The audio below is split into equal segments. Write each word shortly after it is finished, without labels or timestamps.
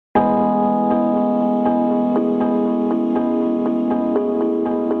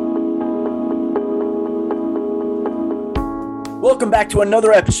Welcome back to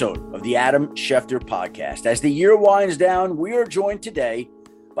another episode of the Adam Schefter Podcast. As the year winds down, we are joined today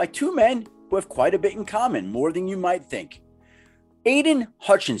by two men who have quite a bit in common, more than you might think. Aidan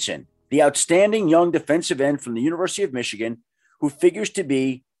Hutchinson, the outstanding young defensive end from the University of Michigan, who figures to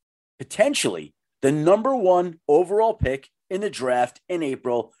be potentially the number one overall pick in the draft in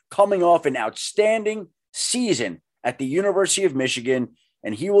April, coming off an outstanding season at the University of Michigan.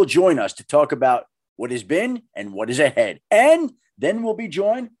 And he will join us to talk about what has been and what is ahead. And then we'll be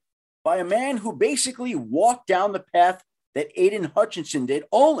joined by a man who basically walked down the path that Aidan Hutchinson did,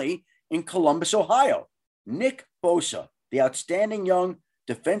 only in Columbus, Ohio. Nick Bosa, the outstanding young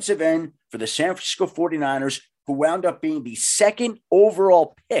defensive end for the San Francisco 49ers, who wound up being the second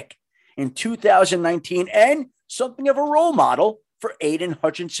overall pick in 2019 and something of a role model for Aidan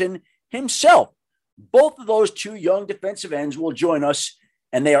Hutchinson himself. Both of those two young defensive ends will join us,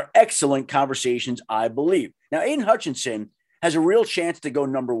 and they are excellent conversations, I believe. Now, Aidan Hutchinson has a real chance to go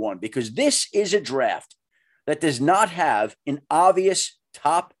number one because this is a draft that does not have an obvious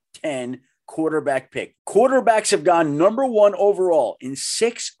top 10 quarterback pick. Quarterbacks have gone number one overall in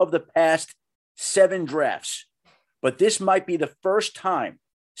 6 of the past 7 drafts, but this might be the first time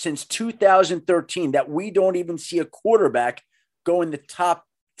since 2013 that we don't even see a quarterback go in the top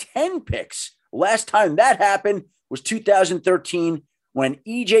 10 picks. Last time that happened was 2013 when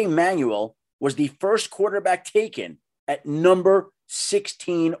E.J. Manuel was the first quarterback taken at number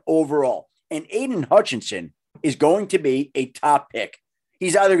 16 overall. And Aidan Hutchinson is going to be a top pick.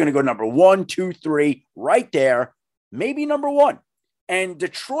 He's either going to go number 1, 2, 3, right there, maybe number 1. And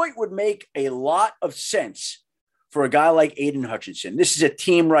Detroit would make a lot of sense for a guy like Aidan Hutchinson. This is a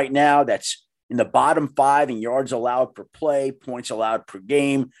team right now that's in the bottom 5 in yards allowed per play, points allowed per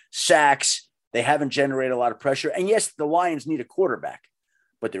game, sacks. They haven't generated a lot of pressure. And yes, the Lions need a quarterback,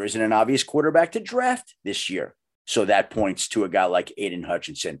 but there isn't an obvious quarterback to draft this year. So that points to a guy like Aidan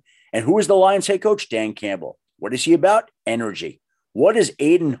Hutchinson. And who is the Lions head coach? Dan Campbell. What is he about? Energy. What does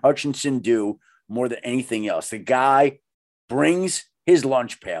Aidan Hutchinson do more than anything else? The guy brings his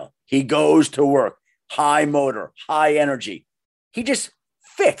lunch pail. He goes to work. High motor, high energy. He just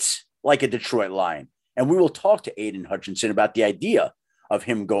fits like a Detroit Lion. And we will talk to Aidan Hutchinson about the idea of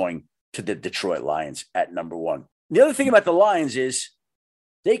him going to the Detroit Lions at number 1. The other thing about the Lions is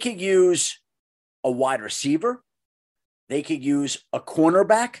they could use a wide receiver. They could use a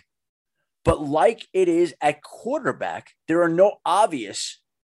cornerback. But like it is at quarterback, there are no obvious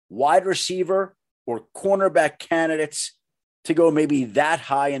wide receiver or cornerback candidates to go maybe that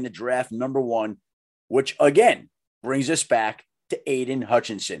high in the draft, number 1, which again brings us back to Aidan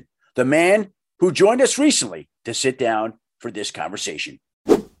Hutchinson, the man who joined us recently to sit down for this conversation.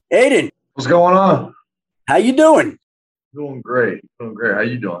 Aidan. What's going on? How you doing? Doing great. How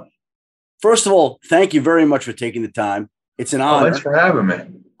you doing? First of all, thank you very much for taking the time. It's an honor. Thanks for having me.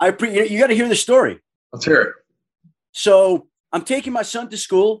 You got to hear the story. Let's hear it. So I'm taking my son to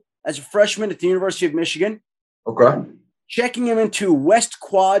school as a freshman at the University of Michigan. Okay. Checking him into West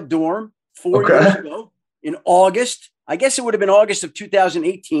Quad dorm 4 years ago in August. I guess it would have been August of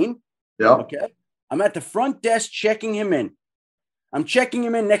 2018. Yeah. Okay. I'm at the front desk checking him in. I'm checking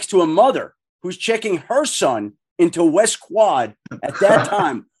him in next to a mother who's checking her son into West Quad at that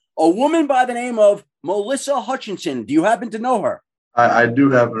time. A woman by the name of Melissa Hutchinson. Do you happen to know her? I do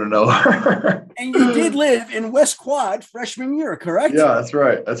happen to know her. And you did live in West Quad freshman year, correct? Yeah, that's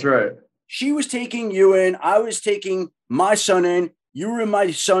right. That's right. She was taking you in. I was taking my son in. You were in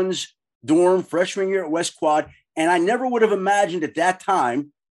my son's dorm freshman year at West Quad. And I never would have imagined at that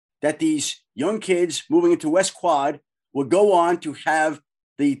time that these young kids moving into West Quad would go on to have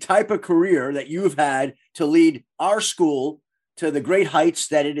the type of career that you've had to lead our school to the great heights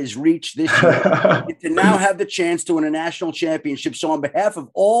that it has reached this year, and to now have the chance to win a national championship. So on behalf of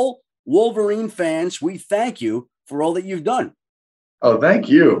all Wolverine fans, we thank you for all that you've done. Oh, thank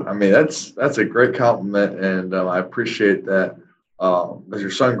you. I mean, that's a great compliment, and I appreciate that. Does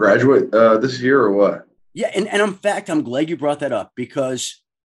your son graduate this year or what? Yeah, and in fact, I'm glad you brought that up because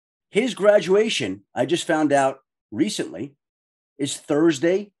his graduation, I just found out recently, is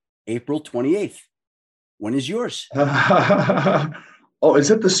Thursday, April 28th. When is yours? Oh,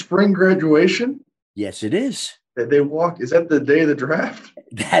 is it the spring graduation? Yes, it is. They walk. Is that the day of the draft?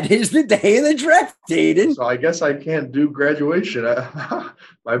 That is the day of the draft, Aidan. So I guess I can't do graduation.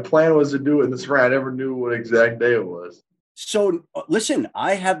 My plan was to do it in the spring. I never knew what exact day it was. So listen,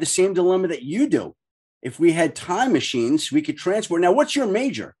 I have the same dilemma that you do. If we had time machines, we could transport. Now, what's your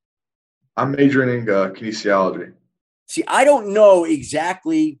major? I'm majoring in kinesiology. See, I don't know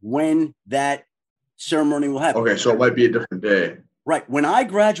exactly when that ceremony will happen. Okay, so it might be a different day. Right. When I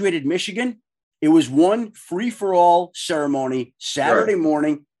graduated Michigan, It was one free-for-all ceremony Saturday Right.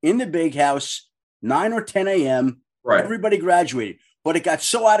 morning in the big house, 9 or 10 a.m. Right. Everybody graduated. But it got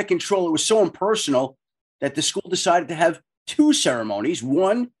so out of control, it was so impersonal that the school decided to have two ceremonies,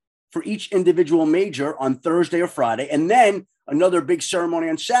 one for each individual major on Thursday or Friday, and then another big ceremony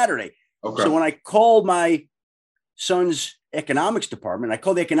on Saturday. Okay. So when I called my son's economics department, I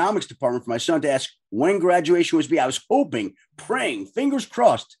called the economics department for my son to ask when graduation was be. I was hoping, praying, fingers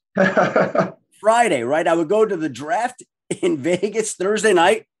crossed, Friday, right? I would go to the draft in Vegas Thursday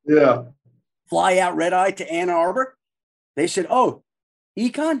night. Yeah. Fly out red eye to Ann Arbor. They said, "Oh,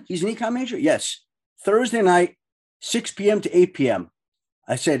 econ? He's an econ major?" Yes. Thursday night, 6 p.m. to 8 p.m.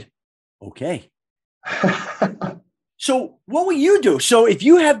 I said, "Okay." So what will you do? So if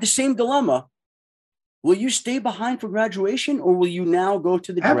you have the same dilemma, will you stay behind for graduation or will you now go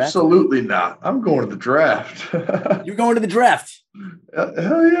to the draft? Absolutely not. I'm going to the draft. You're going to the draft.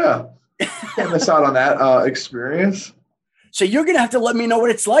 Hell yeah. Can't miss out on that experience. So you're going to have to let me know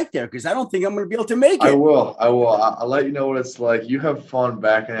what it's like there because I don't think I'm going to be able to make it. I will. I'll let you know what it's like. You have fun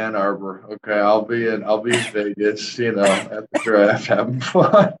back in Ann Arbor. Okay. I'll be in Vegas, at the draft having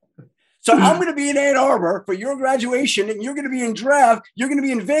fun. So I'm going to be in Ann Arbor for your graduation and you're going to be in draft. You're going to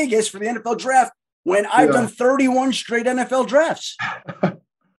be in Vegas for the NFL draft when I've done 31 straight NFL drafts.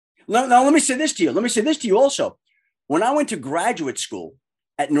 Now, let me say this to you. Also. When I went to graduate school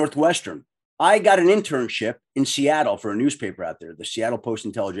at Northwestern, I got an internship in Seattle for a newspaper out there, the Seattle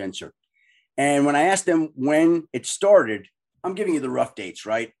Post-Intelligencer. And when I asked them when it started, I'm giving you the rough dates,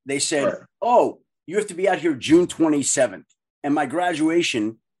 right? They said, Right. "Oh, you have to be out here June 27th." And my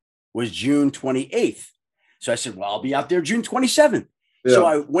graduation was June 28th. So I said, "Well, I'll be out there June 27th." Yeah. So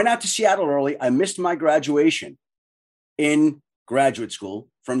I went out to Seattle early. I missed my graduation in graduate school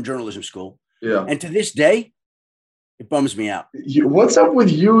from journalism school. Yeah. And to this day, it bums me out. What's up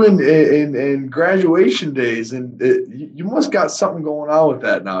with you in graduation days? And you must got something going on with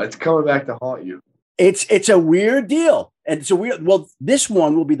that now. It's coming back to haunt you. It's a weird deal. And it's a weird. Well, this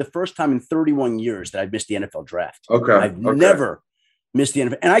one will be the first time in 31 years that I've missed the NFL draft. Okay. I've never missed the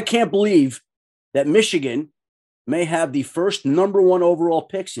NFL. And I can't believe that Michigan may have the first number 1 overall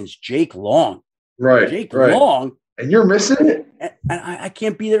pick since Jake Long. Right. Jake Long. And you're missing it? And I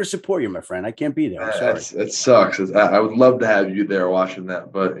can't be there to support you, my friend. I can't be there. I'm sorry. It sucks. I would love to have you there watching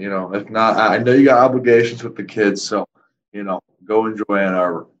that. But, if not, I know you got obligations with the kids. So, go enjoy Ann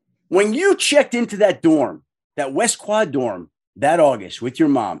Arbor. When you checked into that dorm, that West Quad dorm that August with your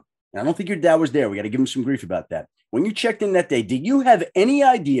mom, and I don't think your dad was there. We got to give him some grief about that. When you checked in that day, did you have any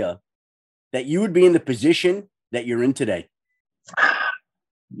idea that you would be in the position that you're in today?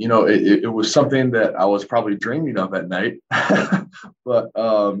 It was something that I was probably dreaming of at night, but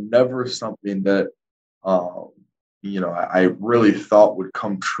never something that, I really thought would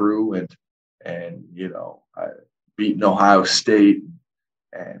come true. And I beating Ohio State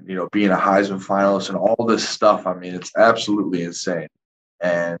and, being a Heisman finalist and all this stuff. I mean, it's absolutely insane.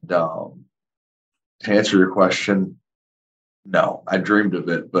 And to answer your question, no, I dreamed of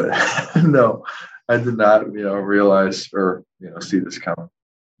it, but no, I did not, realize or, see this coming.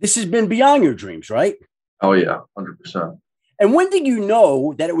 This has been beyond your dreams, right? Oh, yeah, 100%. And when did you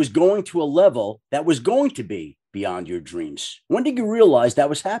know that it was going to a level that was going to be beyond your dreams? When did you realize that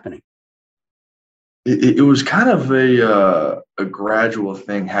was happening? It was kind of a gradual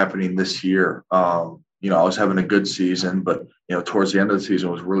thing happening this year. I was having a good season, but, towards the end of the season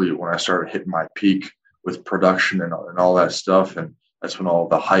was really when I started hitting my peak with production and all that stuff. And that's when all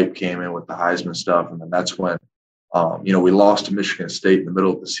the hype came in with the Heisman stuff. And then that's when, we lost to Michigan State in the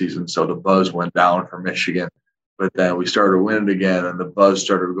middle of the season. So the buzz went down for Michigan, but then we started winning again and the buzz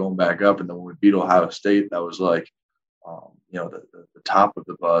started going back up. And then when we beat Ohio State, that was like, the top of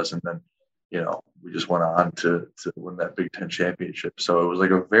the buzz. And then, we just went on to win that Big Ten championship. So it was like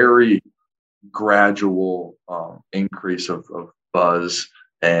a very gradual increase of buzz.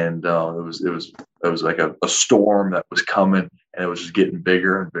 And it was like a storm that was coming and it was just getting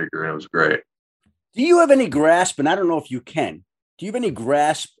bigger and bigger. And it was great. Do you have any grasp, and I don't know if you can, do you have any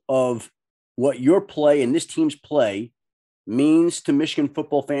grasp of what your play and this team's play means to Michigan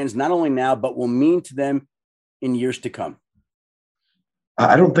football fans, not only now, but will mean to them in years to come?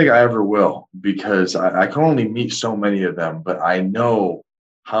 I don't think I ever will because I can only meet so many of them, but I know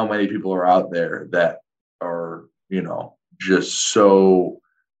how many people are out there that are, just so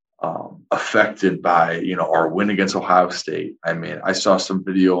affected by, our win against Ohio State. I mean, I saw some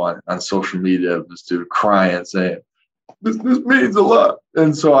video on social media of this dude crying saying, this means a lot.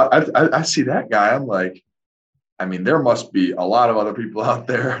 And so I see that guy. I'm like, I mean, there must be a lot of other people out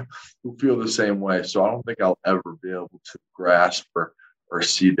there who feel the same way. So I don't think I'll ever be able to grasp or or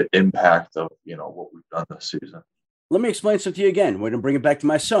see the impact of, what we've done this season. Let me explain something to you again. We're going to bring it back to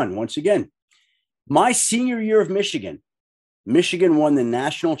my son once again. My senior year of Michigan won the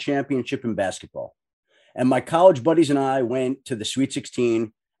national championship in basketball. And my college buddies and I went to the Sweet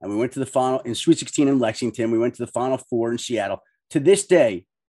 16, and we went to the final in Sweet 16 in Lexington. We went to the Final Four in Seattle. To this day,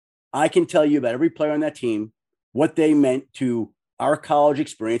 I can tell you about every player on that team, what they meant to our college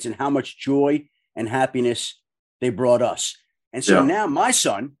experience and how much joy and happiness they brought us. And so now my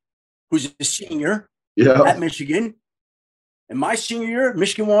son, who's a senior at Michigan, and my senior year,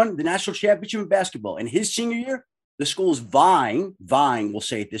 Michigan won the national championship in basketball. And his senior year, the school's vying, we'll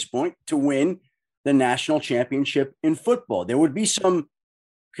say at this point, to win the national championship in football. There would be some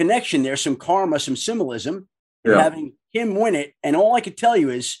connection there, some karma, some symbolism in having him win it. And all I could tell you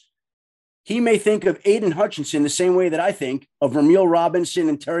is he may think of Aidan Hutchinson the same way that I think of Ramil Robinson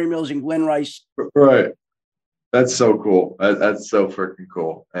and Terry Mills and Glenn Rice. Right. That's so cool. That's so freaking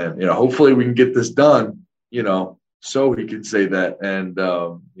cool. And, hopefully we can get this done, so he can say that. And,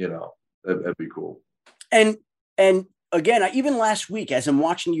 that'd be cool. And again, even last week, as I'm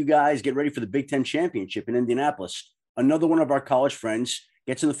watching you guys get ready for the Big Ten championship in Indianapolis, another one of our college friends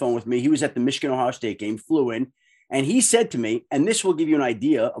gets on the phone with me. He was at the Michigan-Ohio State game, flew in, and he said to me, and this will give you an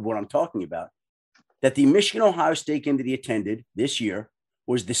idea of what I'm talking about, that the Michigan-Ohio State game that he attended this year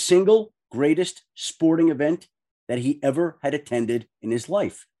was the single greatest sporting event that he ever had attended in his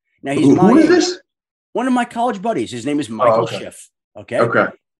life. Now, he's who is this? One of my college buddies. His name is Michael Schiff. Okay.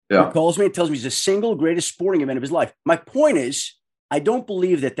 Yeah. He calls me and tells me it's the single greatest sporting event of his life. My point is, I don't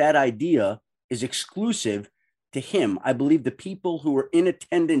believe that idea is exclusive to him. I believe the people who were in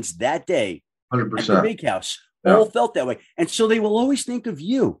attendance that day 100%. at the Big House all felt that way. And so they will always think of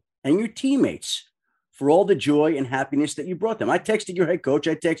you and your teammates for all the joy and happiness that you brought them. I texted your head coach.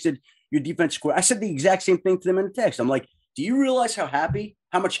 I texted your defense squad. I said the exact same thing to them in a text. I'm like, do you realize how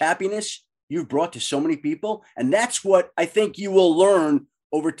much happiness you've brought to so many people? And that's what I think you will learn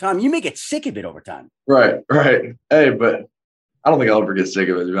over time. You may get sick of it over time. Right. Hey, but I don't think I'll ever get sick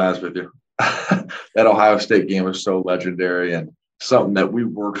of it, to be honest with you. That Ohio State game was so legendary and something that we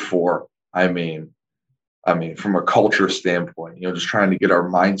worked for. I mean, from a culture standpoint, just trying to get our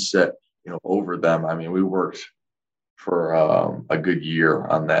mindset, over them. I mean, we worked for a good year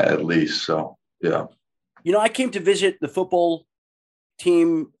on that at least. So, yeah. I came to visit the football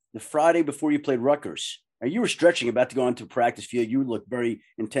team the Friday before you played Rutgers. Now, you were stretching, about to go onto practice field. You looked very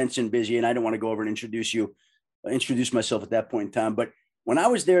intense and busy, and I didn't want to go over and introduce myself at that point in time. But when I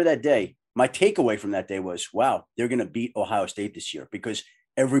was there that day, my takeaway from that day was, wow, they're going to beat Ohio State this year, because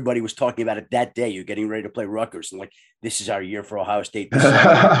everybody was talking about it that day. You're getting ready to play Rutgers, and like, this is our year for Ohio State.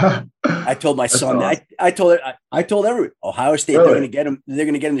 I told my son that. I told everyone, Ohio State, really? They're going to get them. They're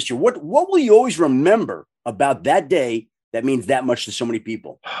going to get them this year. What will you always remember about that day that means that much to so many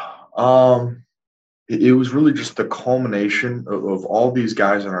people? It was really just the culmination of all these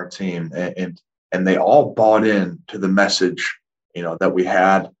guys on our team, and they all bought in to the message, that we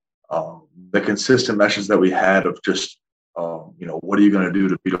had, the consistent message that we had of just, what are you going to do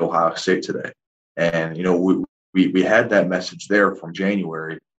to beat Ohio State today? And, we had that message there from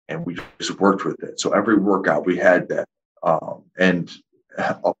January, and we just worked with it. So every workout we had that, and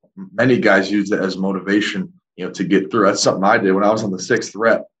many guys used it as motivation, to get through. That's something I did when I was on the 6th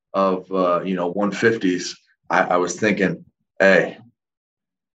rep of 150s. I was thinking, hey,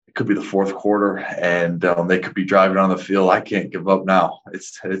 it could be the 4th quarter, and they could be driving on the field. I can't give up now.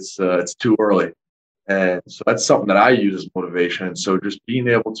 It's too early. And so that's something that I use as motivation. And so just being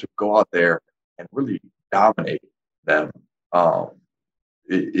able to go out there and really dominate them,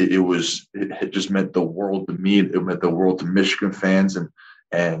 it just meant the world to me. It meant the world to Michigan fans,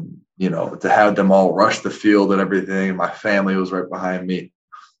 and to have them all rush the field and everything. My family was right behind me.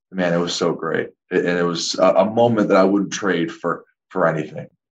 Man, it was so great. And it was a moment that I wouldn't trade for anything.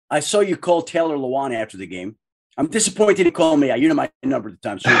 I saw you call Taylor Lewan after the game. I'm disappointed he called me out. You know my number at the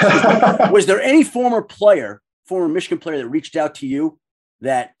time. So was there any former Michigan player that reached out to you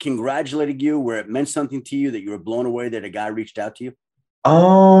that congratulated you, where it meant something to you, that you were blown away that a guy reached out to you?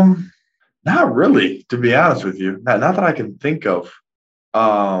 Not really, to be honest with you. Not that I can think of.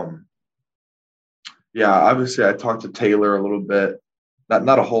 Yeah, obviously I talked to Taylor a little bit.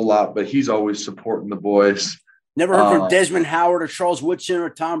 Not a whole lot, but he's always supporting the boys. Never heard from Desmond Howard or Charles Woodson or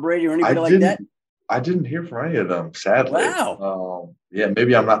Tom Brady or anybody like that? I didn't hear from any of them, sadly. Wow. Yeah,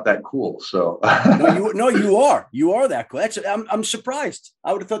 maybe I'm not that cool. So No, you are. You are that cool. I'm surprised.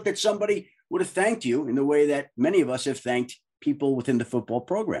 I would have thought that somebody would have thanked you in the way that many of us have thanked people within the football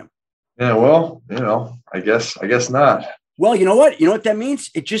program. Yeah, well, I guess not. Well, you know what? You know what that means?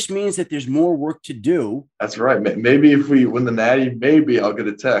 It just means that there's more work to do. That's right. Maybe if we win the Natty, maybe I'll get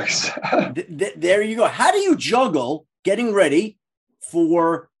a text. There you go. How do you juggle getting ready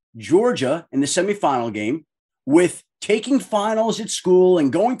for Georgia in the semifinal game with taking finals at school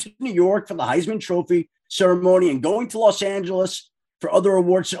and going to New York for the Heisman Trophy ceremony and going to Los Angeles for other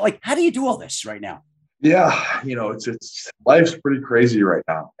awards? Like, how do you do all this right now? Yeah, it's life's pretty crazy right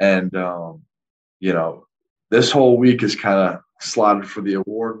now, and this whole week is kind of slotted for the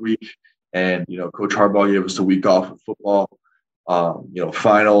award week, and Coach Harbaugh gave us a week off of football.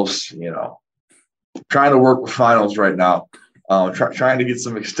 Finals. Trying to work with finals right now. Trying to get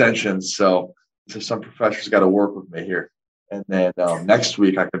some extensions, so some professors got to work with me here, and then next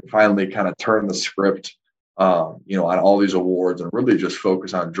week I can finally kind of turn the script, on all these awards and really just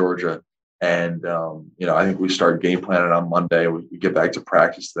focus on Georgia. And, I think we start game planning on Monday. We get back to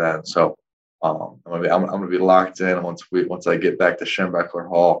practice then. So I'm gonna be locked in once I get back to Schembechler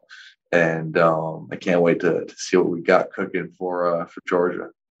Hall, and I can't wait to see what we got cooking for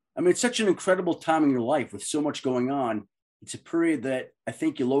Georgia. I mean, it's such an incredible time in your life with so much going on. It's a period that I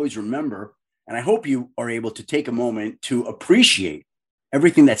think you'll always remember, and I hope you are able to take a moment to appreciate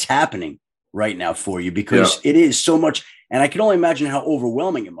everything that's happening right now for you, because it is so much. And I can only imagine how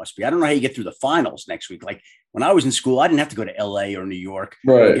overwhelming it must be. I don't know how you get through the finals next week. Like when I was in school, I didn't have to go to LA or New York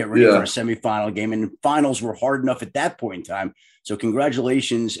to get ready for a semifinal game. And finals were hard enough at that point in time. So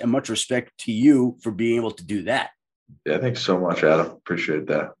congratulations and much respect to you for being able to do that. Yeah, thanks so much, Adam. Appreciate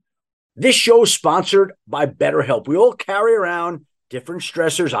that. This show is sponsored by BetterHelp. We all carry around different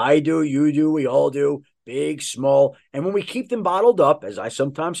stressors. I do, you do, we all do, big, small. And when we keep them bottled up, as I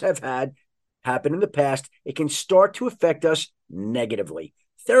sometimes have had happen in the past, it can start to affect us negatively.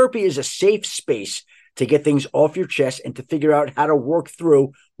 Therapy is a safe space to get things off your chest and to figure out how to work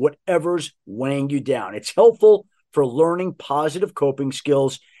through whatever's weighing you down. It's helpful for learning positive coping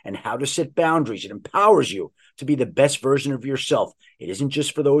skills and how to set boundaries. It empowers you to be the best version of yourself. It isn't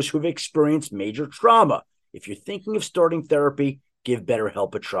just for those who have experienced major trauma. If you're thinking of starting therapy, give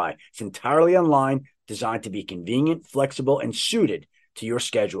BetterHelp a try. It's entirely online, designed to be convenient, flexible, and suited to your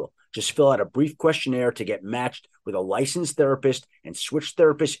schedule. Just fill out a brief questionnaire to get matched with a licensed therapist and switch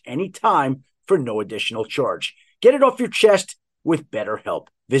therapists anytime for no additional charge. Get it off your chest with BetterHelp.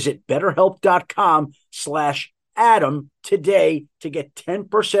 Visit BetterHelp.com/Adam today to get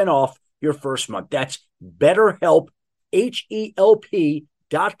 10% off your first month. That's BetterHelp,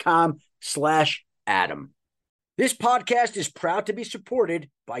 HELP.com/Adam. This podcast is proud to be supported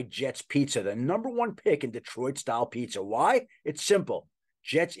by Jets Pizza, the #1 pick in Detroit-style pizza. Why? It's simple.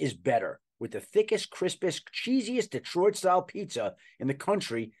 Jets is better. With the thickest, crispest, cheesiest Detroit-style pizza in the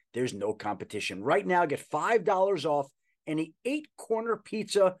country, there's no competition. Right now, get $5 off any 8-corner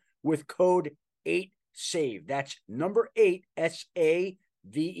pizza with code 8SAVE. That's number 8,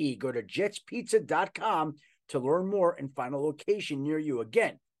 SAVE. Go to jetspizza.com to learn more and find a location near you.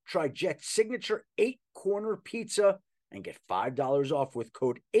 Again, try Jet's signature 8-corner pizza and get $5 off with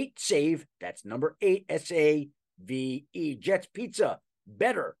code 8SAVE. That's number 8, SAVE. Jet's Pizza.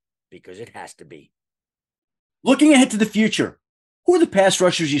 Better because it has to be. Looking ahead to the future, who are the pass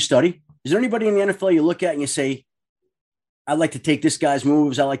rushers you study? Is there anybody in the NFL you look at and you say, I'd like to take this guy's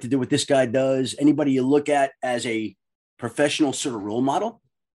moves, I like to do what this guy does? Anybody you look at as a professional sort of role model?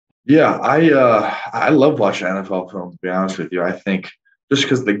 Yeah, I love watching NFL film, to be honest with you. I think just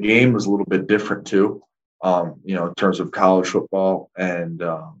because the game is a little bit different too, in terms of college football. And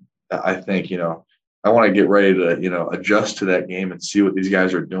I think, I want to get ready to, adjust to that game and see what these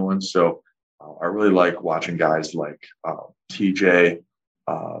guys are doing. So I really like watching guys like TJ,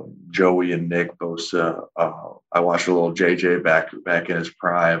 Joey, and Nick Bosa. I watched a little JJ back in his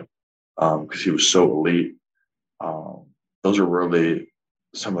prime because he was so elite. Those are really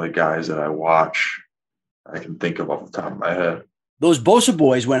some of the guys that I watch. I can think of off the top of my head. Those Bosa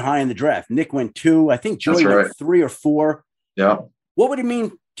boys went high in the draft. Nick went 2. I think Joey went 3 or 4. Yeah. What would it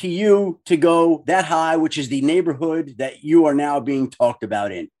mean to you to go that high, which is the neighborhood that you are now being talked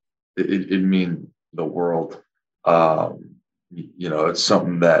about in? It means the world. It's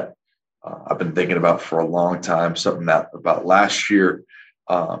something that I've been thinking about for a long time, something that about last year,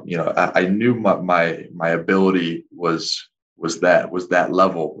 I knew my ability was that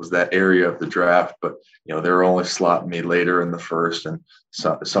level, was that area of the draft, but they were only slotting me later in the first and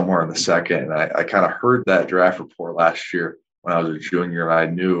somewhere in the second. And I kind of heard that draft report last year when I was a junior, and I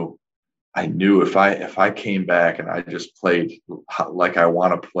knew if I came back and I just played like I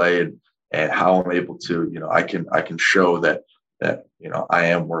want to play and how I'm able to, I can show that I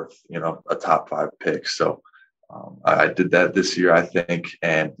am worth a top 5 pick. So I did that this year, I think,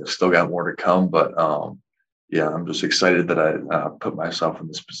 and still got more to come. But yeah, I'm just excited that I put myself in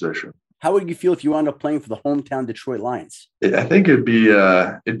this position. How would you feel if you wound up playing for the hometown Detroit Lions? I think it'd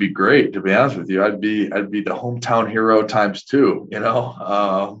be great, to be honest with you. I'd be the hometown hero times two.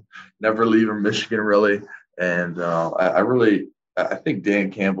 Never leaving Michigan really, and I think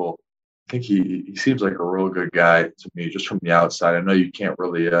Dan Campbell. I think he seems like a real good guy to me, just from the outside. I know you can't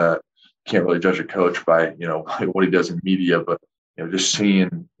really judge a coach by what he does in media, but just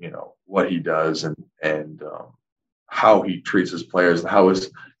seeing what he does and how he treats his players, how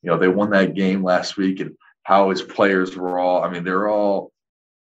they won that game last week, and how his players were all. I mean, they're all.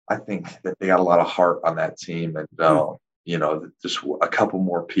 I think that they got a lot of heart on that team, and just a couple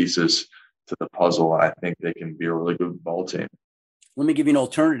more pieces to the puzzle, and I think they can be a really good ball team. Let me give you an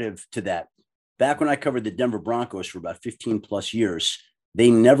alternative to that. Back when I covered the Denver Broncos for about 15 plus years,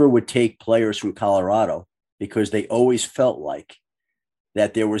 they never would take players from Colorado because they always felt like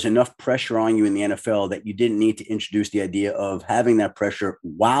that there was enough pressure on you in the NFL that you didn't need to introduce the idea of having that pressure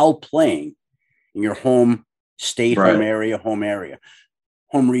while playing in your home state, Right.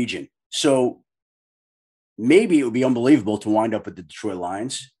 home region. So maybe it would be unbelievable to wind up with the Detroit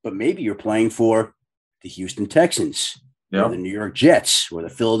Lions, but maybe you're playing for the Houston Texans, or the New York Jets, or the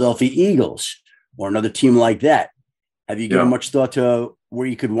Philadelphia Eagles, or another team like that. Have you given much thought to where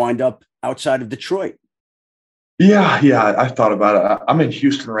you could wind up outside of Detroit? Yeah, I've thought about it. I'm in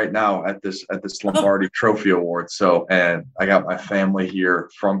Houston right now at this Lombardi Trophy Award. So, and I got my family here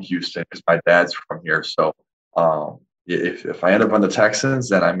from Houston because my dad's from here. So, if I end up on the Texans,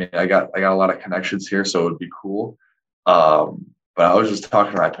 then I got a lot of connections here, so it would be cool. But I was just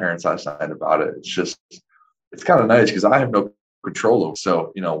talking to my parents last night about it. It's kind of nice because I have no control over.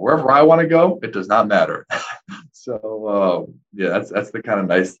 So, wherever I want to go, it does not matter. So, that's the kind of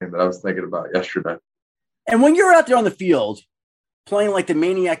nice thing that I was thinking about yesterday. And when you're out there on the field playing like the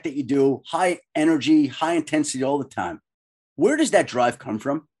maniac that you do, high energy, high intensity all the time, where does that drive come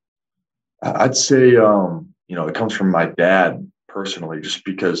from? I'd say, it comes from my dad personally, just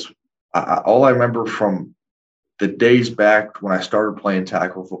because all I remember from the days back when I started playing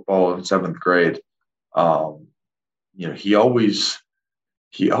tackle football in seventh grade, he always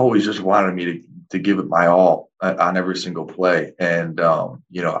just wanted me to give it my all on every single play. And,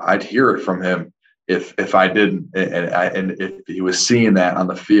 I'd hear it from him if I didn't, and if he was seeing that on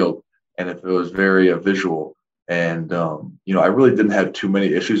the field, and if it was very visual, and I really didn't have too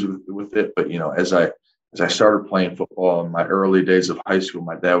many issues with it. But as I started playing football in my early days of high school,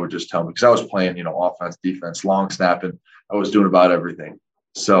 my dad would just tell me, because I was playing offense, defense, long snapping, I was doing about everything.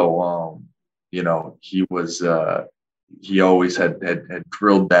 So he always had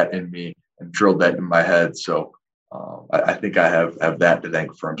drilled that in me and drilled that in my head. So. I think I have that to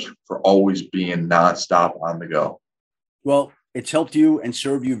thank for always being nonstop on the go. Well, it's helped you and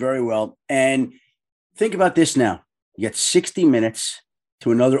served you very well. And think about this now. You got 60 minutes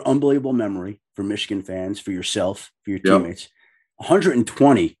to another unbelievable memory for Michigan fans, for yourself, for your teammates.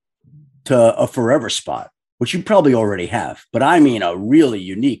 120 to a forever spot, which you probably already have. But I mean a really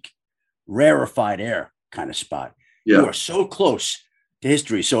unique, rarefied air kind of spot. Yeah. You are so close to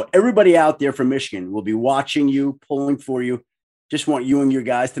history. So everybody out there from Michigan will be watching you, pulling for you. Just want you and your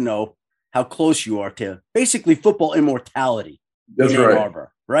guys to know how close you are to basically football immortality. That's in right. Ann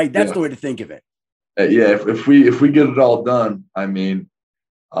Arbor, right? That's the way to think of it. If we get it all done, we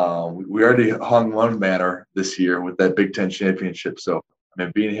already hung one banner this year with that Big Ten championship. So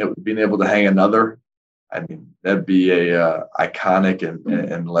being able to hang another, that'd be a iconic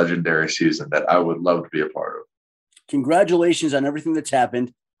and legendary season that I would love to be a part of. Congratulations on everything that's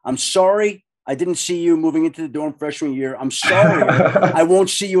happened. I'm sorry I didn't see you moving into the dorm freshman year. I'm sorry I won't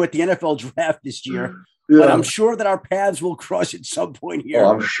see you at the NFL draft this year. But I'm sure that our paths will cross at some point here.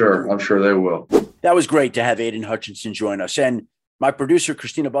 Oh, I'm sure they will. That was great to have Aidan Hutchinson join us. And my producer,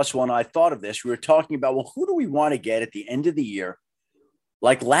 Christina Buswell, and I thought of this. We were talking about, well, who do we want to get at the end of the year?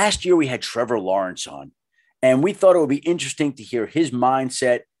 Like last year, we had Trevor Lawrence on. And we thought it would be interesting to hear his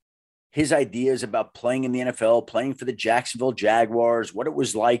mindset, his ideas about playing in the NFL, playing for the Jacksonville Jaguars, what it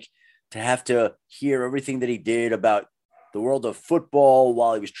was like to have to hear everything that he did about the world of football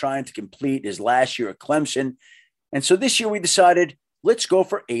while he was trying to complete his last year at Clemson. And so this year we decided, let's go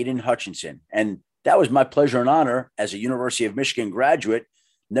for Aidan Hutchinson. And that was my pleasure and honor as a University of Michigan graduate,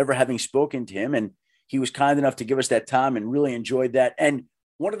 never having spoken to him. And he was kind enough to give us that time and really enjoyed that. And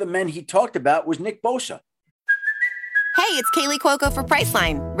one of the men he talked about was Nick Bosa. Hey, it's Kaylee Cuoco for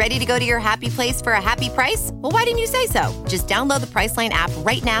Priceline. Ready to go to your happy place for a happy price? Well, why didn't you say so? Just download the Priceline app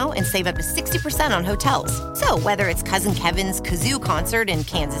right now and save up to 60% on hotels. So whether it's Cousin Kevin's Kazoo Concert in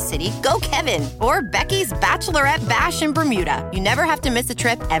Kansas City, go Kevin, or Becky's Bachelorette Bash in Bermuda, you never have to miss a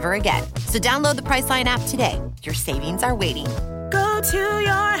trip ever again. So download the Priceline app today. Your savings are waiting. Go to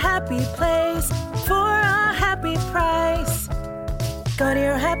your happy place for a happy price. Go to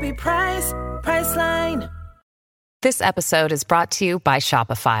your happy price, Priceline. This episode is brought to you by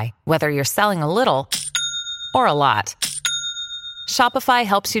Shopify. Whether you're selling a little or a lot, Shopify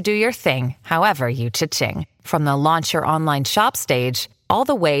helps you do your thing, however you cha-ching. From the launch your online shop stage, all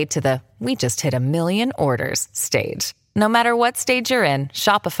the way to the we just hit 1 million orders stage. No matter what stage you're in,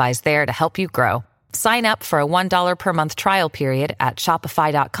 Shopify's there to help you grow. Sign up for a $1 per month trial period at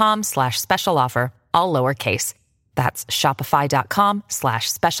shopify.com/special offer, all lowercase. That's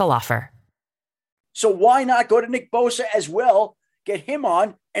shopify.com/special offer. So why not go to Nick Bosa as well, get him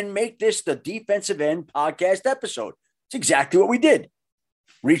on, and make this the Defensive End podcast episode? It's exactly what we did.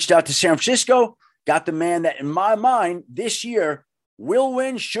 Reached out to San Francisco, got the man that, in my mind, this year will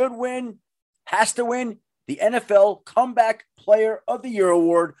win, should win, has to win the NFL Comeback Player of the Year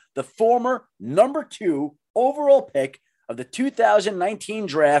award, the former number 2 overall pick of the 2019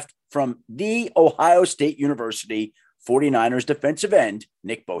 draft from the Ohio State University, 49ers defensive end,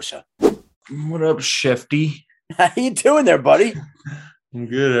 Nick Bosa. What up, Shefty? How you doing there, buddy? I'm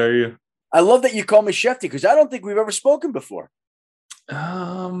good. How are you? I love that you call me Shefty because I don't think we've ever spoken before.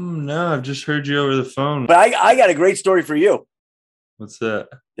 No, I've just heard you over the phone. But I got a great story for you. What's that?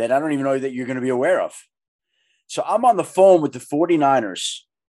 That I don't even know that you're going to be aware of. So I'm on the phone with the 49ers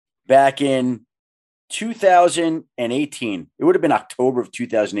back in 2018. It would have been October of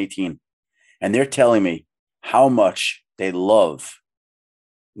 2018. And they're telling me how much they love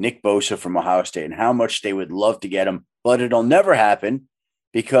Nick Bosa from Ohio State and how much they would love to get him, but it'll never happen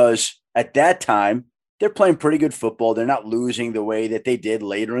because at that time they're playing pretty good football. They're not losing the way that they did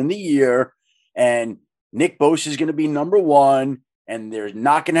later in the year. And Nick Bosa is going to be number 1 and they're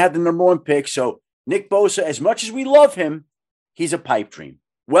not going to have the number 1 pick. So Nick Bosa, as much as we love him, he's a pipe dream.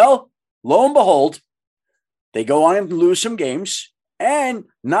 Well, lo and behold, they go on and lose some games. And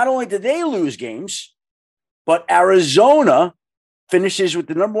not only did they lose games, but Arizona finishes with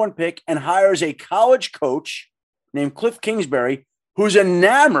the number 1 pick and hires a college coach named Cliff Kingsbury, who's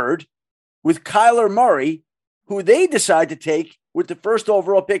enamored with Kyler Murray, who they decide to take with the first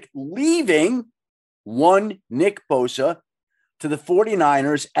overall pick, leaving one Nick Bosa to the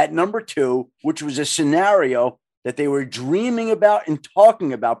 49ers at number 2, which was a scenario that they were dreaming about and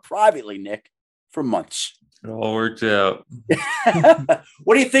talking about privately, Nick, for months. It all worked out.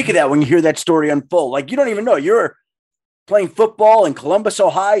 What do you think of that when you hear that story unfold? Like, you don't even know. You're playing football in Columbus,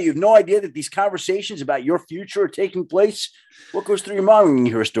 Ohio. You have no idea that these conversations about your future are taking place. What goes through your mind when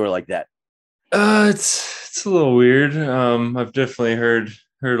you hear a story like that? It's a little weird. I've definitely heard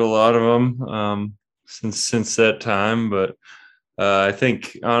a lot of them since that time, but I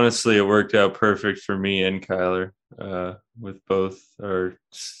think honestly it worked out perfect for me and Kyler with both our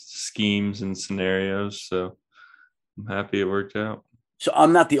schemes and scenarios. So I'm happy it worked out. So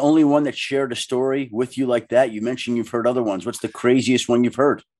I'm not the only one that shared a story with you like that. You mentioned you've heard other ones. What's the craziest one you've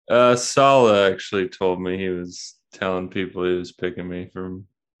heard? Sala actually told me he was telling people he was picking me from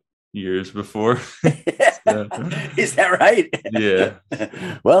years before. So, is that right? Yeah.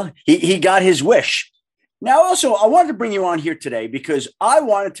 Well, he got his wish. Now, also, I wanted to bring you on here today because I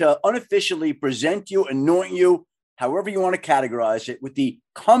wanted to unofficially present you, anoint you, however you want to categorize it, with the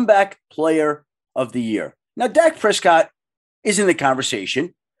Comeback Player of the Year. Now, Dak Prescott is in the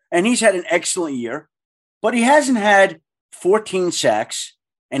conversation, and he's had an excellent year, but he hasn't had 14 sacks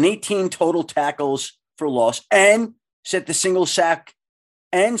and 18 total tackles for loss and set the single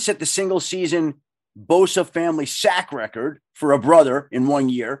season Bosa family sack record for a brother in 1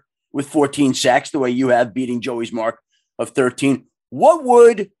 year with 14 sacks, the way you have, beating Joey's mark of 13. What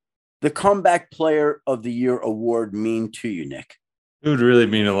would the Comeback Player of the Year award mean to you, Nick? It would really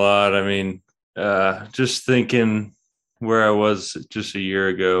mean a lot. I mean, just thinking where I was just a year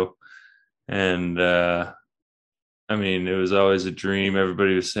ago, and I mean, it was always a dream.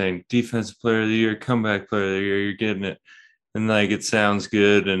 Everybody was saying Defensive Player of the Year, Comeback Player of the Year, you're getting it. And like, it sounds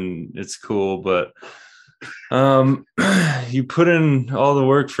good and it's cool, but you put in all the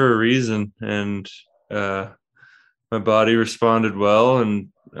work for a reason, and my body responded well, and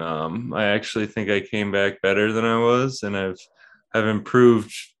I actually think I came back better than I was, and I've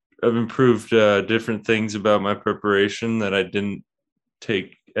improved different things about my preparation that I didn't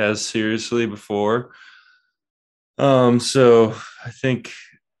take as seriously before. So I think,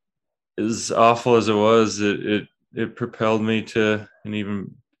 as awful as it was, it it propelled me to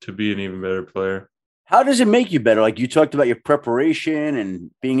be an even better player. How does it make you better? Like you talked about your preparation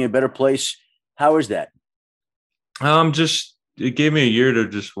and being in a better place. How is that? Just it gave me a year to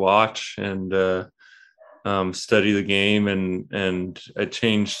just watch and study the game, and I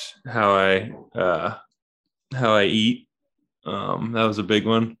changed how I eat. That was a big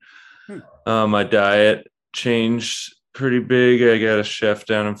one. My diet changed pretty big. I got a chef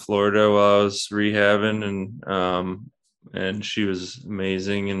down in Florida while I was rehabbing, and she was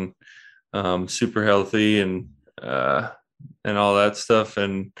amazing and super healthy and all that stuff.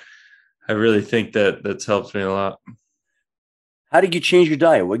 And I really think that's helped me a lot. How did you change your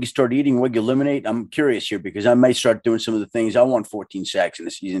diet? What you start eating? What you eliminate? I'm curious here because I might start doing some of the things. I won 14 sacks in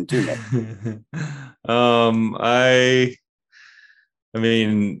the season too, Nick. I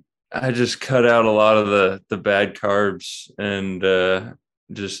mean, I just cut out a lot of the bad carbs and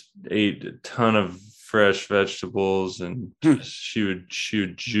just ate a ton of fresh vegetables. And she would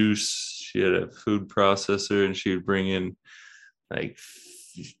juice. She had a food processor, and she would bring in like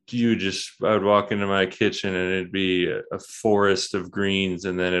I would walk into my kitchen and it'd be a forest of greens,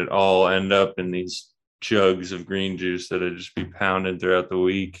 and then it'd all end up in these jugs of green juice that would just be pounded throughout the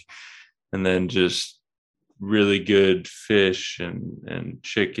week. And then just really good fish and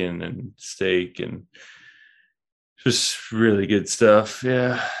chicken and steak and just really good stuff.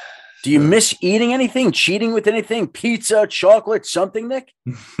 Yeah. Do you miss eating anything, cheating with anything, pizza, chocolate, something, Nick?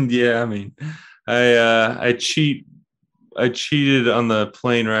 Yeah. I mean, I cheated on the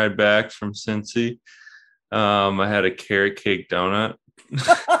plane ride back from Cincy. I had a carrot cake donut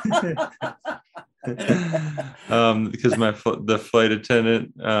because the flight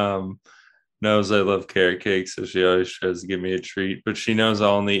attendant knows I love carrot cake, so she always tries to give me a treat. But she knows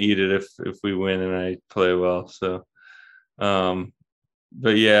I'll only eat it if we win and I play well. So,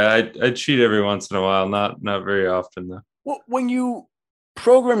 but yeah, I cheat every once in a while, not very often though. Well, when you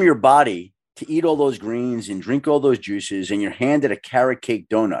program your body to eat all those greens and drink all those juices and you're handed a carrot cake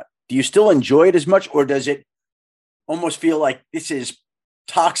donut, do you still enjoy it as much, or does it almost feel like this is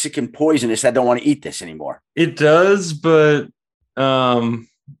toxic and poisonous? I don't want to eat this anymore. It does, but when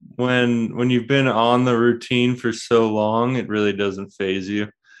you've been on the routine for so long, it really doesn't faze you.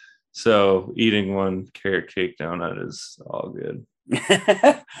 So eating one carrot cake donut is all good.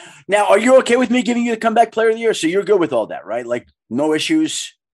 Now, are you okay with me giving you the comeback player of the year? So you're good with all that, right? Like no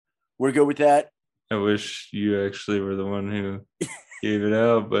issues. We're good with that. I wish you actually were the one who gave it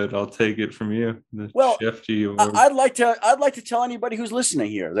out, but I'll take it from you. Well, I'd like to tell anybody who's listening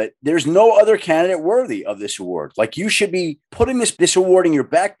here that there's no other candidate worthy of this award. Like you should be putting this award in your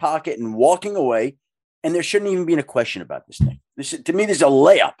back pocket and walking away, and there shouldn't even be a question about this thing. To me, this is a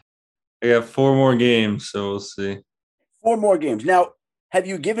layup. I got 4 more games, so we'll see. 4 more games. Now, have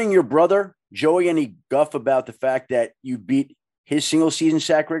you given your brother Joey any guff about the fact that you beat his single season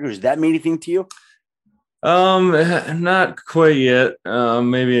sack record? Does that mean anything to you? Not quite yet.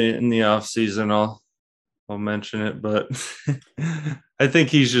 Maybe in the off season I'll mention it, but I think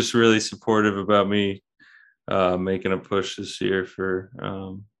he's just really supportive about me making a push this year for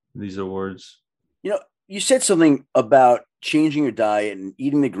these awards. You know, you said something about changing your diet and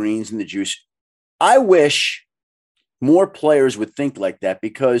eating the greens and the juice. I wish more players would think like that,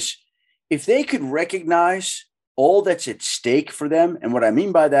 because if they could recognize all that's at stake for them, and what I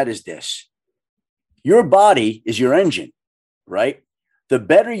mean by that is this: your body is your engine, right? The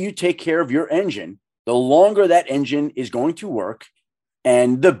better you take care of your engine, the longer that engine is going to work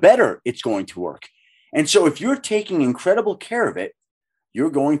and the better it's going to work. And so if you're taking incredible care of it, you're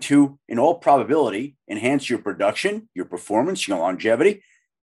going to, in all probability, enhance your production, your performance, your longevity.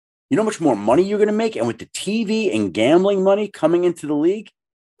 You know how much more money you're going to make? And with the TV and gambling money coming into the league,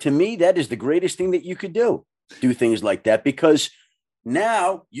 to me, that is the greatest thing that you could do. Do things like that, because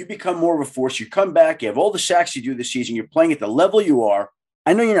now you become more of a force. You come back, you have all the sacks you do this season. You're playing at the level you are.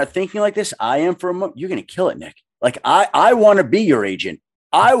 I know you're not thinking like this. I am for a moment. You're going to kill it, Nick. Like I want to be your agent.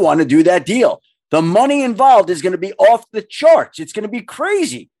 I want to do that deal. The money involved is going to be off the charts. It's going to be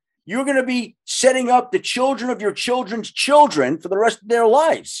crazy. You're going to be setting up the children of your children's children for the rest of their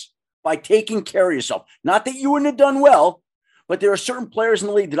lives by taking care of yourself. Not that you wouldn't have done well, but there are certain players in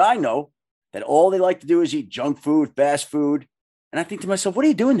the league that I know that all they like to do is eat junk food, fast food. And I think to myself, what are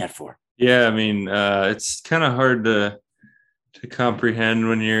you doing that for? Yeah, I mean, it's kind of hard to comprehend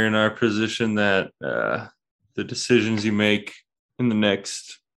when you're in our position that the decisions you make in the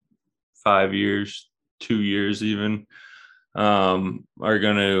next 5 years, 2 years even, are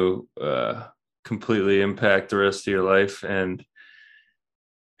going to completely impact the rest of your life. And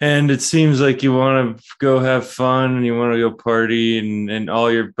it seems like you want to go have fun and you want to go party, and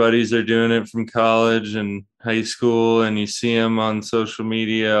all your buddies are doing it from college. And high school and you see them on social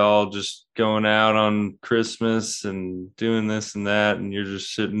media all just going out on Christmas and doing this and that, and you're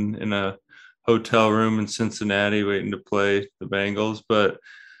just sitting in a hotel room in Cincinnati waiting to play the Bengals. But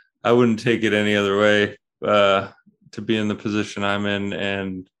I wouldn't take it any other way to be in the position I'm in,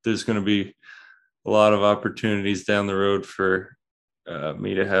 and there's going to be a lot of opportunities down the road for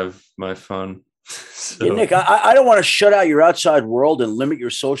me to have my fun. So. Yeah, Nick, I don't want to shut out your outside world and limit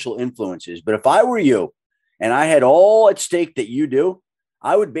your social influences, but if I were you and I had all at stake that you do,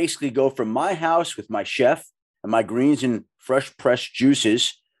 I would basically go from my house with my chef and my greens and fresh pressed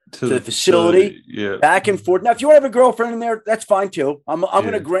juices to the facility, back and forth. Now, if you want to have a girlfriend in there, that's fine too. I'm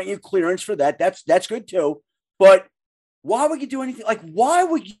going to grant you clearance for that. That's good too. But why would you do anything? Like, why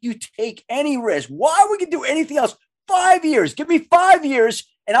would you take any risk? Why would you do anything else? 5 years. Give me 5 years,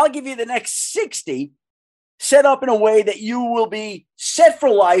 and I'll give you the next 60 set up in a way that you will be set for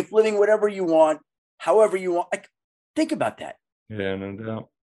life, living whatever you want, however you want. Like, think about that. Yeah, no doubt.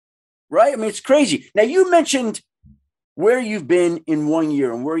 Right? I mean, it's crazy. Now, you mentioned where you've been in 1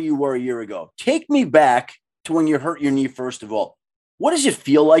 year and where you were a year ago. Take me back to when you hurt your knee, first of all. What does it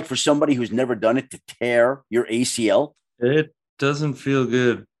feel like for somebody who's never done it to tear your ACL? It doesn't feel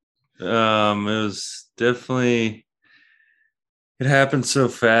good. It was definitely, it happened so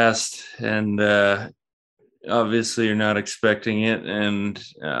fast, and obviously you're not expecting it. And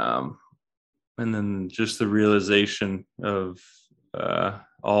then just the realization of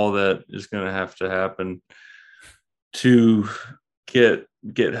all that is going to have to happen to get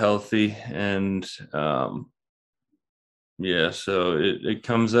healthy. And so it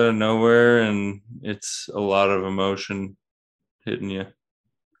comes out of nowhere, and it's a lot of emotion hitting you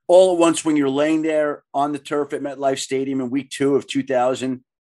all at once when you're laying there on the turf at MetLife Stadium in week 2 of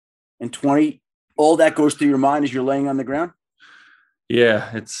 2020. All that goes through your mind as you're laying on the ground.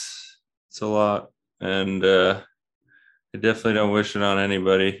 Yeah, it's a lot, and I definitely don't wish it on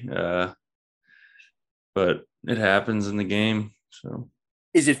anybody, but it happens in the game. So,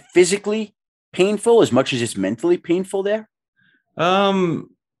 is it physically painful as much as it's mentally painful there?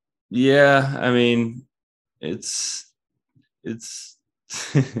 Yeah, I mean, it's it's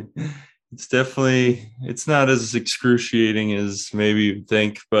definitely, it's not as excruciating as maybe you'd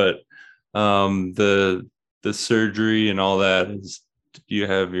think, but the surgery and all that is, you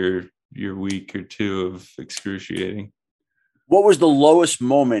have your week or two of excruciating. What was the lowest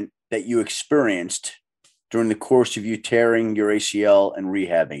moment that you experienced during the course of you tearing your ACL and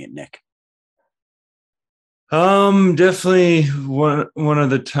rehabbing it, Nick? Definitely one of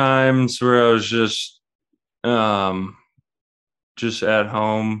the times where I was just at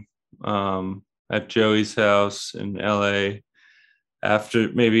home at Joey's house in LA after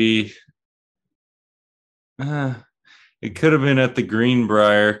maybe it could have been at the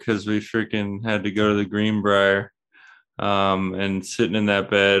Greenbrier, because we freaking had to go to the Greenbrier, and sitting in that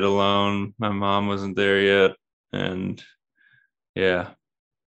bed alone. My mom wasn't there yet, and yeah.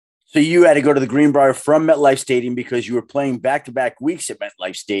 So you had to go to the Greenbrier from MetLife Stadium because you were playing back-to-back weeks at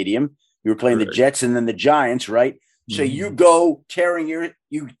MetLife Stadium. You were playing the Jets and then the Giants, right? So you go tear your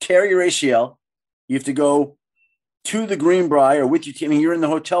ACL. You have to go to the Greenbrier with your team. I mean, you're in the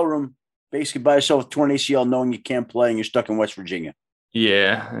hotel room basically by yourself with torn ACL, knowing you can't play, and you're stuck in West Virginia.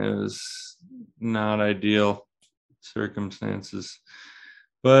 Yeah, it was not ideal circumstances,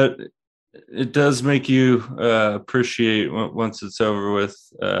 but it does make you appreciate once it's over with,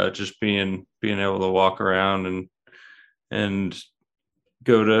 just being able to walk around and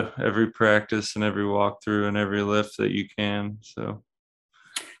go to every practice and every walkthrough and every lift that you can. So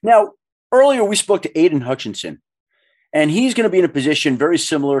now, earlier we spoke to Aidan Hutchinson, and he's going to be in a position very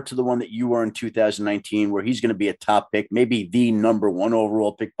similar to the one that you were in 2019, where he's going to be a top pick, maybe the number 1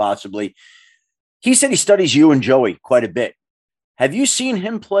 overall pick, possibly. He said he studies you and Joey quite a bit. Have you seen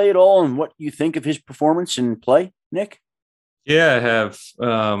him play at all, and what you think of his performance in play, Nick? Yeah, I have.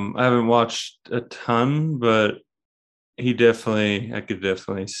 I haven't watched a ton, but I could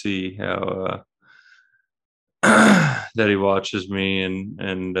definitely see how that he watches me,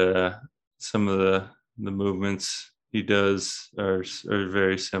 and some of the movements he does are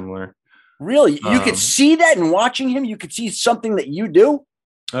very similar. Really? You could see that in watching him? You could see something that you do?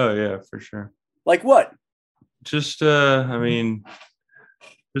 Oh, yeah, for sure. Like what? Just, just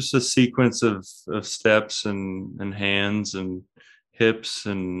a sequence of steps and hands and hips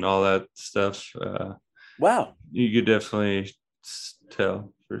and all that stuff. Wow. You could definitely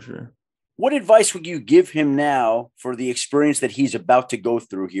tell for sure. What advice would you give him now for the experience that he's about to go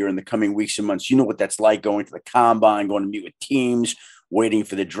through here in the coming weeks and months? You know what that's like, going to the combine, going to meet with teams, waiting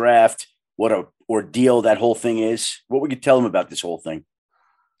for the draft. What a ordeal that whole thing is. What would you tell him about this whole thing?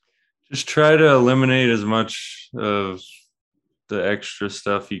 Just try to eliminate as much of the extra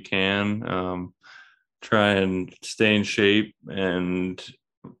stuff you can. Try and stay in shape, and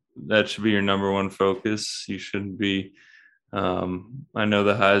that should be your number one focus. You shouldn't be I know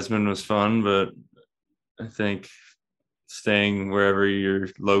the Heisman was fun, but I think staying wherever you're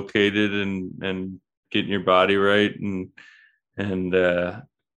located and getting your body right and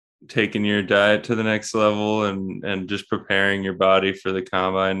taking your diet to the next level and just preparing your body for the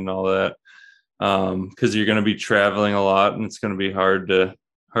combine and all that. Because you're going to be traveling a lot, and it's going to be hard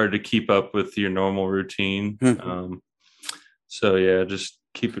to keep up with your normal routine. So yeah, just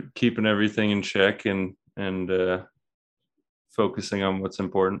keeping everything in check and focusing on what's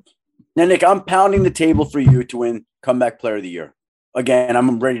important. Now, Nick, I'm pounding the table for you to win Comeback Player of the Year. Again,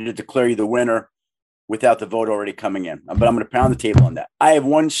 I'm ready to declare you the winner without the vote already coming in, but I'm going to pound the table on that. I have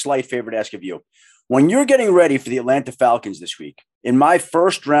one slight favor to ask of you. When you're getting ready for the Atlanta Falcons this week, in my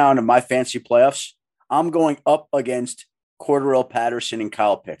first round of my fantasy playoffs, I'm going up against Cordarrelle Patterson and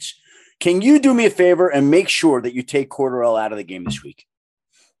Kyle Pitts. Can you do me a favor and make sure that you take Cordarrelle out of the game this week?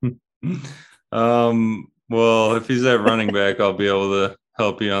 Well, if he's at running back, I'll be able to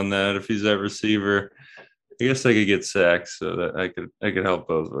help you on that. If he's at receiver, I guess I could get sacked, so that I could help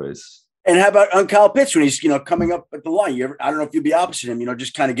both ways. And how about on Kyle Pitts when he's coming up at the line? I don't know if you'd be opposite him.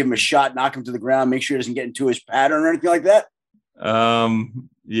 Just kind of give him a shot, knock him to the ground, make sure he doesn't get into his pattern or anything like that.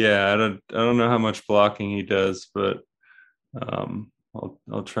 Yeah, I don't know how much blocking he does, but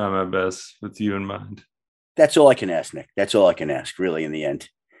I'll try my best with you in mind. That's all I can ask, Nick. That's all I can ask, really, in the end.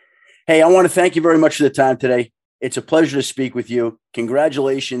 Hey, I want to thank you very much for the time today. It's a pleasure to speak with you.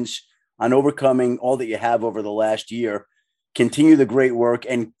 Congratulations on overcoming all that you have over the last year. Continue the great work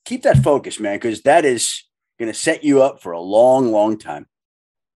and keep that focus, man, because that is going to set you up for a long, long time.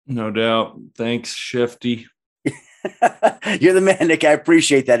 No doubt. Thanks, Shifty. You're the man, Nick. I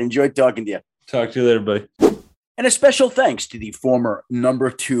appreciate that. Enjoyed talking to you. Talk to you later, buddy. And a special thanks to the former number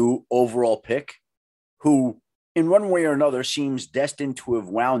 2 overall pick, who in one way or another seems destined to have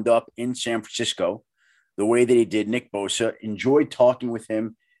wound up in San Francisco the way that he did. Nick Bosa. Enjoyed talking with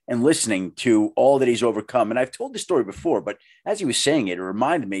him and listening to all that he's overcome. And I've told the story before, but as he was saying it, it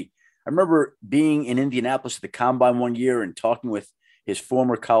reminded me, I remember being in Indianapolis at the Combine one year and talking with his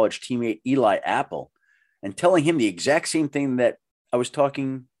former college teammate, Eli Apple, and telling him the exact same thing that I was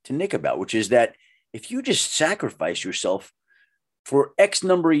talking to Nick about, which is that if you just sacrifice yourself for X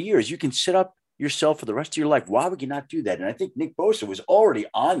number of years, you can set up yourself for the rest of your life. Why would you not do that? And I think Nick Bosa was already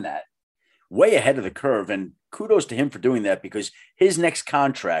on that, way ahead of the curve. And kudos to him for doing that, because his next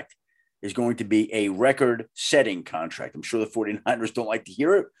contract is going to be a record-setting contract. I'm sure the 49ers don't like to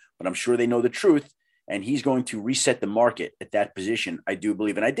hear it, but I'm sure they know the truth. And he's going to reset the market at that position, I do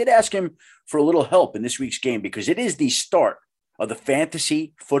believe. And I did ask him for a little help in this week's game, because it is the start of the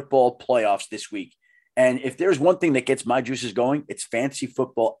fantasy football playoffs this week. And if there's one thing that gets my juices going, it's fantasy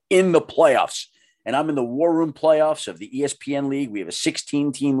football in the playoffs. And I'm in the War Room playoffs of the ESPN League. We have a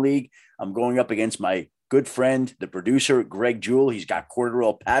 16-team league. I'm going up against my good friend, the producer, Greg Jewell. He's got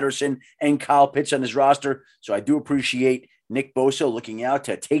Cordarrelle Patterson and Kyle Pitts on his roster. So I do appreciate Nick Bosa looking out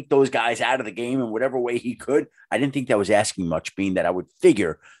to take those guys out of the game in whatever way he could. I didn't think that was asking much, being that I would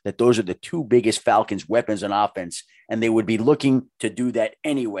figure that those are the two biggest Falcons weapons on offense, and they would be looking to do that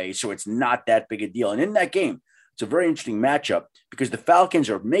anyway. So it's not that big a deal. And in that game, it's a very interesting matchup because the Falcons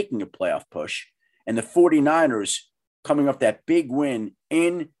are making a playoff push, and the 49ers, coming off that big win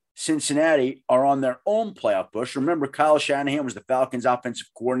in Cincinnati, are on their own playoff push. Remember, Kyle Shanahan was the Falcons offensive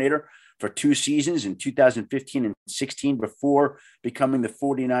coordinator for 2 seasons in 2015 and 16 before becoming the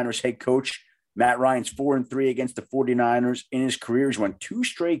 49ers head coach. Matt Ryan's 4-3 against the 49ers in his career. He's won 2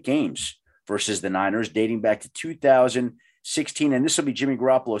 straight games versus the Niners dating back to 2016. And this will be Jimmy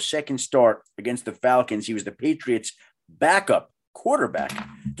Garoppolo's second start against the Falcons. He was the Patriots' backup quarterback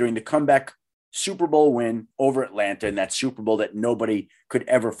during the comeback Super Bowl win over Atlanta, and that Super Bowl that nobody could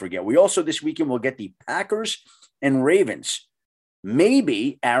ever forget. We also this weekend will get the Packers and Ravens.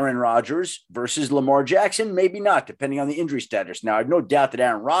 Maybe Aaron Rodgers versus Lamar Jackson, maybe not, depending on the injury status. Now, I have no doubt that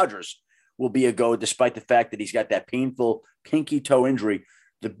Aaron Rodgers will be a go, despite the fact that he's got that painful pinky toe injury.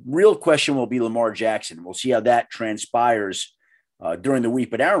 The real question will be Lamar Jackson. We'll see how that transpires during the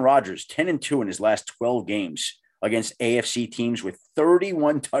week. But Aaron Rodgers, 10-2 in his last 12 games against AFC teams with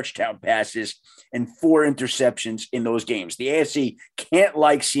 31 touchdown passes and 4 interceptions in those games. The AFC can't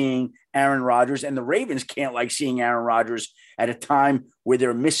like seeing Aaron Rodgers, and the Ravens can't like seeing Aaron Rodgers at a time where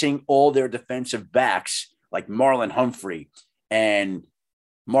they're missing all their defensive backs like Marlon Humphrey and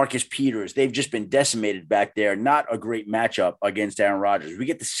Marcus Peters. They've just been decimated back there. Not a great matchup against Aaron Rodgers. We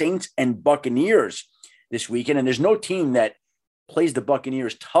get the Saints and Buccaneers this weekend, and there's no team that plays the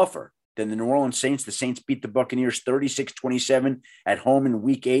Buccaneers tougher than the New Orleans Saints. The Saints beat the Buccaneers 36-27 at home in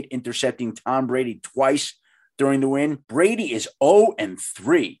Week 8, intercepting Tom Brady twice during the win. Brady is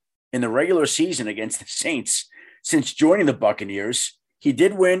 0-3 in the regular season against the Saints since joining the Buccaneers. He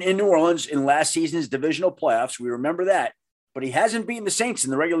did win in New Orleans in last season's divisional playoffs. We remember that. But he hasn't beaten the Saints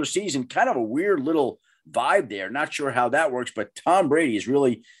in the regular season. Kind of a weird little vibe there. Not sure how that works, but Tom Brady is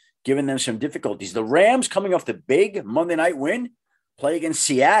really giving them some difficulties. The Rams, coming off the big Monday night win, play against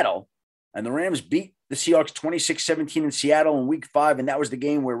Seattle. And the Rams beat the Seahawks 26-17 in Seattle in Week 5. And that was the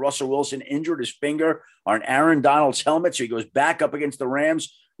game where Russell Wilson injured his finger on Aaron Donald's helmet. So he goes back up against the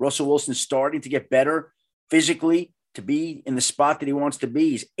Rams. Russell Wilson starting to get better physically to be in the spot that he wants to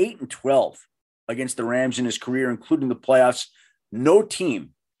be. He's 8-12 against the Rams in his career, including the playoffs. No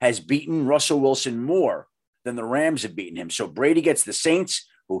team has beaten Russell Wilson more than the Rams have beaten him. So Brady gets the Saints,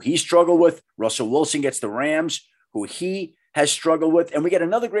 who he struggled with. Russell Wilson gets the Rams, who he has struggled with. And we get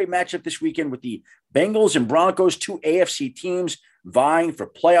another great matchup this weekend with the Bengals and Broncos, two AFC teams vying for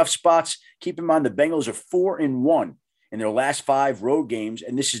playoff spots. Keep in mind, the Bengals are 4-1 in their last 5 road games,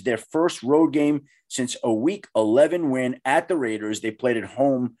 and this is their first road game since a Week 11 win at the Raiders. They played at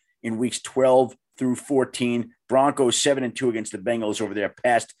home in weeks 12 through 14. Broncos 7-2 against the Bengals over their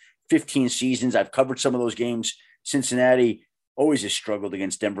past 15 seasons. I've covered some of those games. Cincinnati always has struggled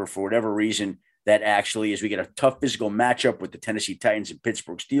against Denver for whatever reason. That actually is, we get a tough physical matchup with the Tennessee Titans and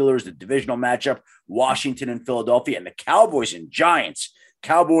Pittsburgh Steelers, the divisional matchup, Washington and Philadelphia, and the Cowboys and Giants.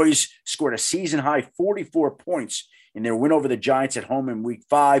 Cowboys scored a season-high 44 points in their win over the Giants at home in Week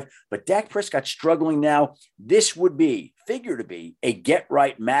 5. But Dak Prescott struggling now. This would figure to be a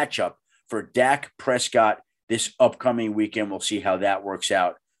get-right matchup for Dak Prescott this upcoming weekend. We'll see how that works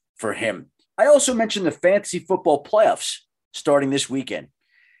out for him. I also mentioned the fantasy football playoffs starting this weekend.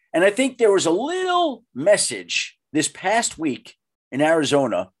 And I think there was a little message this past week in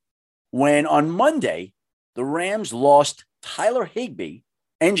Arizona when on Monday, the Rams lost Tyler Higbee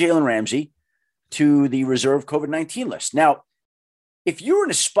and Jalen Ramsey to the reserve COVID-19 list. Now, if you're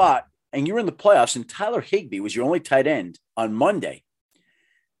in a spot and you're in the playoffs and Tyler Higbee was your only tight end on Monday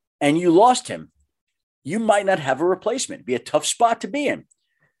and you lost him, you might not have a replacement. It'd be a tough spot to be in.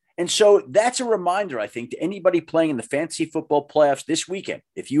 And so that's a reminder, I think, to anybody playing in the fantasy football playoffs this weekend.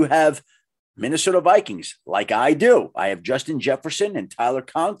 If you have Minnesota Vikings, like I do, I have Justin Jefferson and Tyler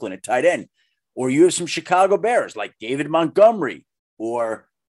Conklin at tight end, or you have some Chicago Bears like David Montgomery or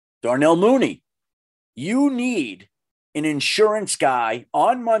Darnell Mooney, you need an insurance guy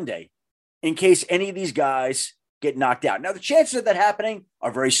on Monday in case any of these guys get knocked out. Now, the chances of that happening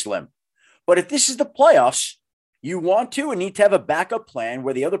are very slim. But if this is the playoffs, you want to and need to have a backup plan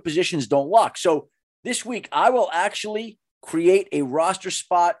where the other positions don't lock. So this week, I will actually create a roster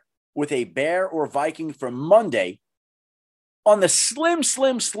spot with a Bear or Viking for Monday on the slim,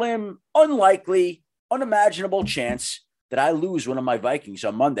 unlikely, unimaginable chance that I lose one of my Vikings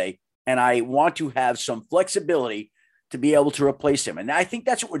on Monday. And I want to have some flexibility to be able to replace him. And I think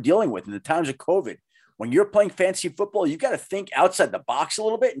that's what we're dealing with in the times of COVID. When you're playing fantasy football, you've got to think outside the box a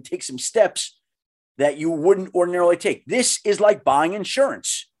little bit and take some steps that you wouldn't ordinarily take. This is like buying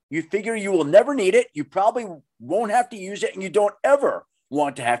insurance. You figure you will never need it. You probably won't have to use it, and you don't ever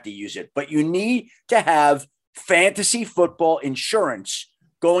want to have to use it. But you need to have fantasy football insurance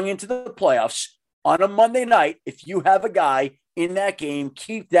going into the playoffs on a Monday night. If you have a guy in that game,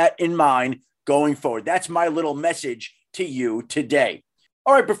 keep that in mind going forward. That's my little message to you today.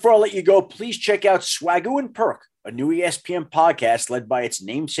 All right, before I let you go, please check out Swagoo and Perk, a new ESPN podcast led by its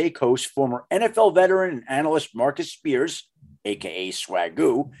namesake host, former NFL veteran and analyst Marcus Spears, a.k.a.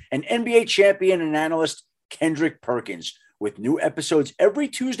 Swagoo, and NBA champion and analyst Kendrick Perkins. With new episodes every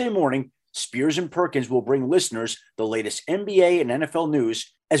Tuesday morning, Spears and Perkins will bring listeners the latest NBA and NFL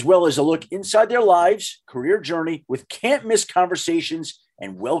news, as well as a look inside their lives, career journey, with can't-miss conversations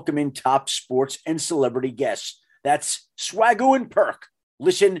and welcoming top sports and celebrity guests. That's Swagoo and Perk.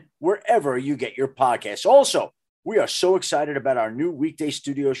 Listen wherever you get your podcasts. Also, we are so excited about our new weekday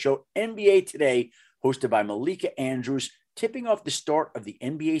studio show, NBA Today, hosted by Malika Andrews, tipping off the start of the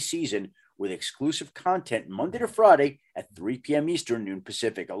NBA season with exclusive content Monday to Friday at 3 p.m. Eastern, noon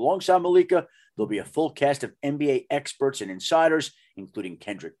Pacific. Alongside Malika, there'll be a full cast of NBA experts and insiders, including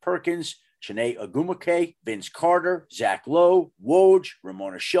Kendrick Perkins, Chiney Ogwumike, Vince Carter, Zach Lowe, Woj,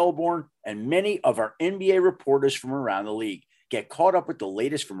 Ramona Shelbourne, and many of our NBA reporters from around the league. Get caught up with the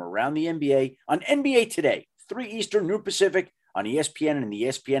latest from around the NBA on NBA Today, 3 Eastern, noon Pacific, on ESPN and the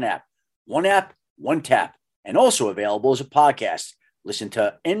ESPN app. One app, one tap, and also available as a podcast. Listen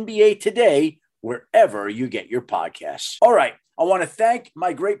to NBA Today wherever you get your podcasts. All right. I want to thank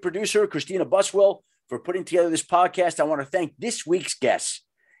my great producer, Christina Buswell, for putting together this podcast. I want to thank this week's guests,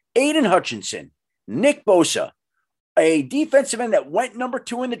 Aidan Hutchinson, Nick Bosa, a defensive end that went number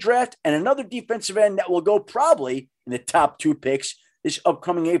 2 in the draft, and another defensive end that will go probably in the top 2 picks this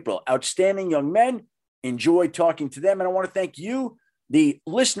upcoming April. Outstanding young men. Enjoyed talking to them. And I want to thank you, the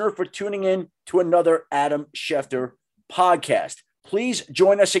listener, for tuning in to another Adam Schefter podcast. Please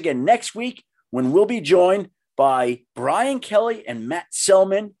join us again next week when we'll be joined by Brian Kelly and Matt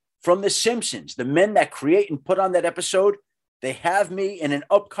Selman from The Simpsons, the men that create and put on that episode. They have me in an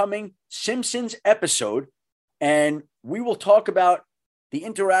upcoming Simpsons episode, and we will talk about the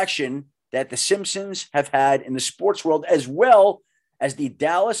interaction that the Simpsons have had in the sports world, as well as the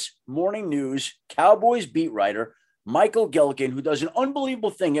Dallas Morning News Cowboys beat writer, Michael Gelkin, who does an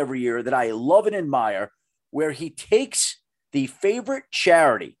unbelievable thing every year that I love and admire, where he takes the favorite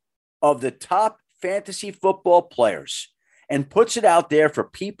charity of the top fantasy football players and puts it out there for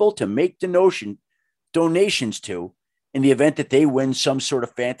people to make donations to in the event that they win some sort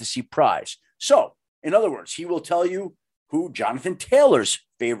of fantasy prize. So, in other words, he will tell you who Jonathan Taylor's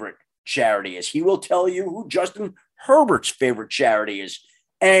favorite charity is. He will tell you who Justin Herbert's favorite charity is.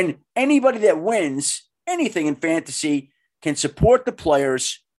 And anybody that wins anything in fantasy can support the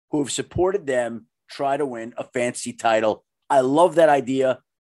players who have supported them try to win a fantasy title. I love that idea.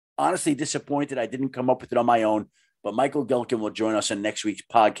 Honestly disappointed I didn't come up with it on my own, but Michael Gelkin will join us on next week's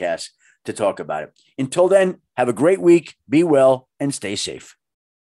podcast to talk about it. Until then, have a great week, be well, and stay safe.